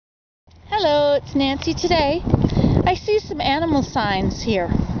it's Nancy. Today I see some animal signs here.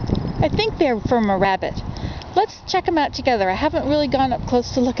 I think they're from a rabbit. Let's check them out together. I haven't really gone up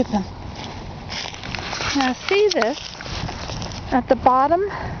close to look at them. Now see this at the bottom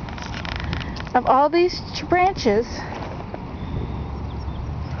of all these branches.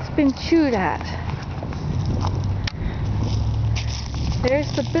 It's been chewed at.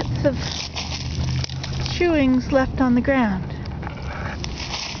 There's the bits of chewings left on the ground.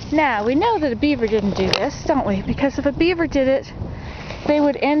 Now, we know that a beaver didn't do this, don't we? Because if a beaver did it, they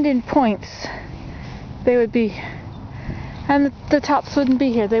would end in points. They would be, and the tops wouldn't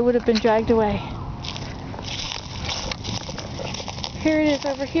be here. They would have been dragged away. Here it is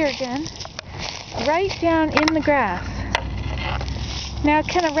over here again, right down in the grass. Now,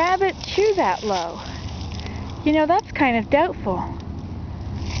 can a rabbit chew that low? You know, that's kind of doubtful.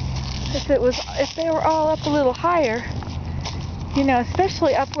 If they were all up a little higher, you know,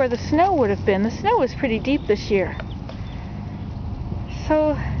 especially up where the snow would have been. The snow was pretty deep this year.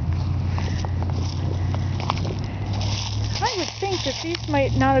 So I would think that these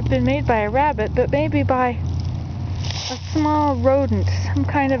might not have been made by a rabbit, but maybe by a small rodent, some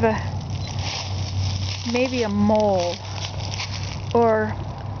kind of maybe a mole or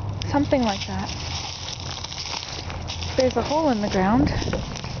something like that. There's a hole in the ground.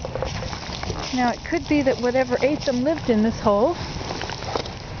 Now, it could be that whatever ate them lived in this hole.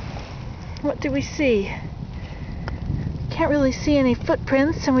 What do we see? Can't really see any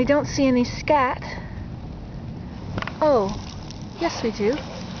footprints, and we don't see any scat. Oh, yes we do.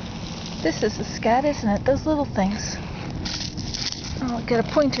 This is a scat, isn't it? Those little things. I'll get a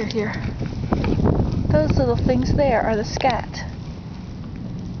pointer here. Those little things there are the scat.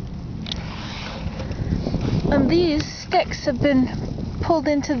 And these sticks have been pulled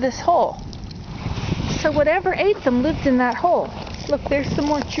into this hole. So whatever ate them lived in that hole. Look, there's some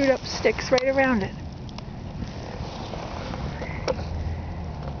more chewed up sticks right around it.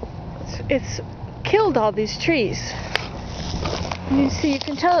 It's killed all these trees. And you see, you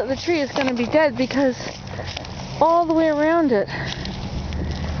can tell that the tree is going to be dead because all the way around it.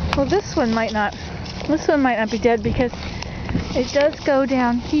 Well, this one might not be dead because it does go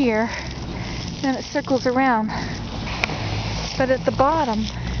down here and it circles around. But at the bottom,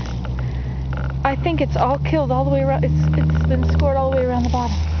 I think it's all killed all the way around. It's been scored all the way around the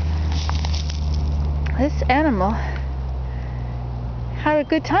bottom. This animal had a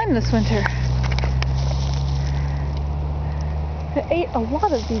good time this winter. It ate a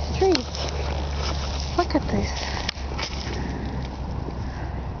lot of these trees. Look at this.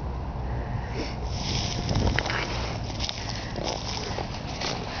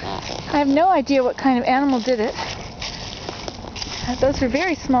 I have no idea what kind of animal did it. Those were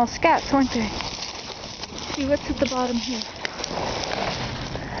very small scats, weren't they? See what's at the bottom here.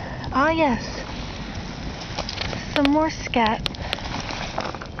 Ah, yes. Some more scat.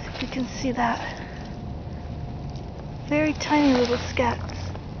 If you can see that. Very tiny little scats.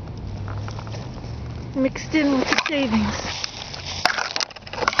 Mixed in with the shavings.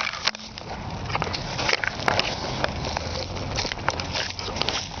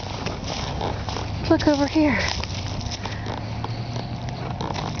 Look over here.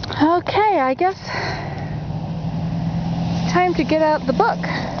 Okay, I guess it's time to get out the book.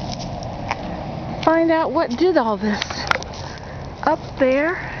 Find out what did all this. Up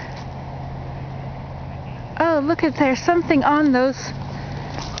there. Oh, look at there's something on those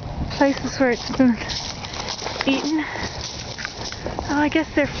places where it's been eaten. Oh, I guess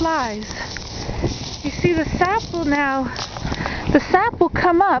they're flies. You see, the sap will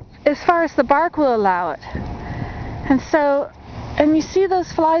come up as far as the bark will allow it. And you see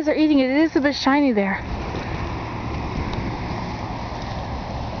those flies are eating it. It is a bit shiny there.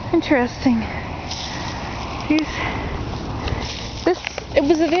 Interesting. It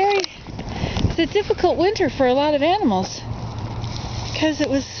was a difficult winter for a lot of animals.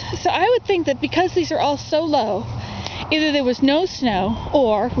 So I would think that because these are all so low, either there was no snow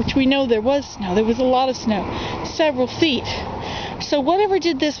or, which we know there was snow, there was a lot of snow, several feet. So whatever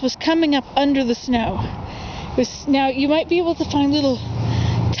did this was coming up under the snow. Now you might be able to find little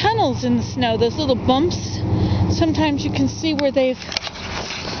tunnels in the snow, those little bumps. Sometimes you can see where they've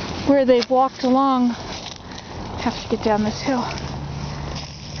walked along. I have to get down this hill.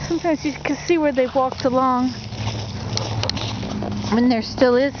 Sometimes you can see where they've walked along when there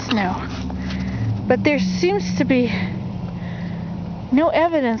still is snow. But there seems to be no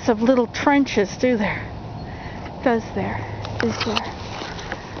evidence of little trenches, do there? Is there?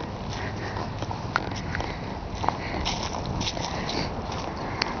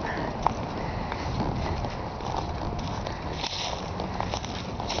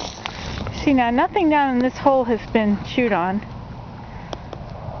 See, now nothing down in this hole has been chewed on.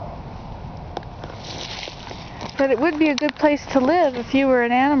 But it would be a good place to live if you were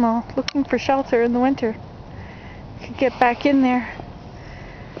an animal looking for shelter in the winter. You could get back in there.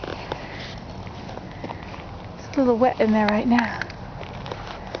 It's a little wet in there right now.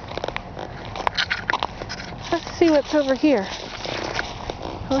 Let's see what's over here.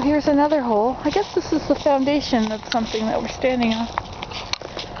 Well, here's another hole. I guess this is the foundation of something that we're standing on.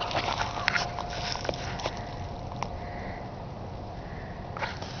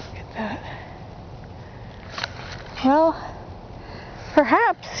 Look at that. Well,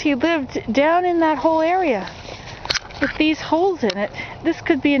 perhaps he lived down in that whole area with these holes in it. This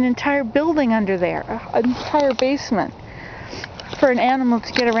could be an entire building under there, an entire basement for an animal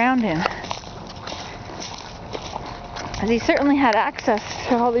to get around in. And he certainly had access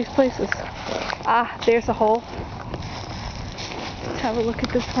to all these places. Ah, there's a hole. Let's have a look at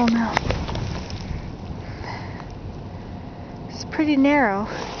this hole now. It's pretty narrow.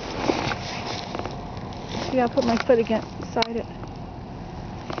 See, I'll put my foot beside it.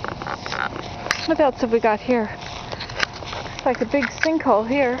 What else have we got here? Looks like a big sinkhole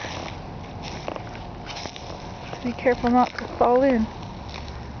here. Be careful not to fall in.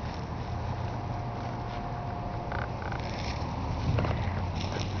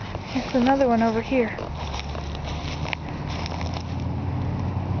 There's another one over here.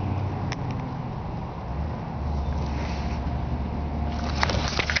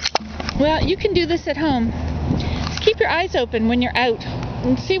 Well, you can do this at home. Just keep your eyes open when you're out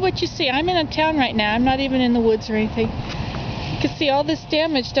and see what you see. I'm in a town right now. I'm not even in the woods or anything. You can see all this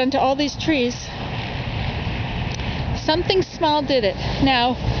damage done to all these trees. Something small did it.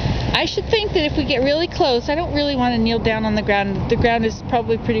 Now, I should think that if we get really close, I don't really want to kneel down on the ground. The ground is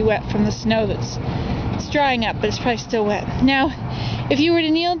probably pretty wet from the snow it's drying up, but it's probably still wet. Now, if you were to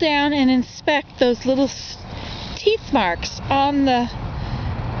kneel down and inspect those little teeth marks on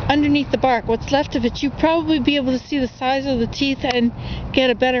underneath the bark, what's left of it, you'd probably be able to see the size of the teeth and get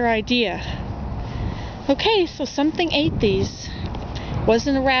a better idea. Okay, so something ate these. It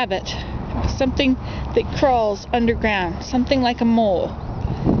wasn't a rabbit. It was something that crawls underground, something like a mole.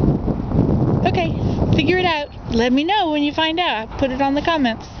 Okay, figure it out. Let me know when you find out. Put it on the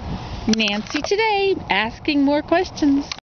comments. Nancy today, asking more questions.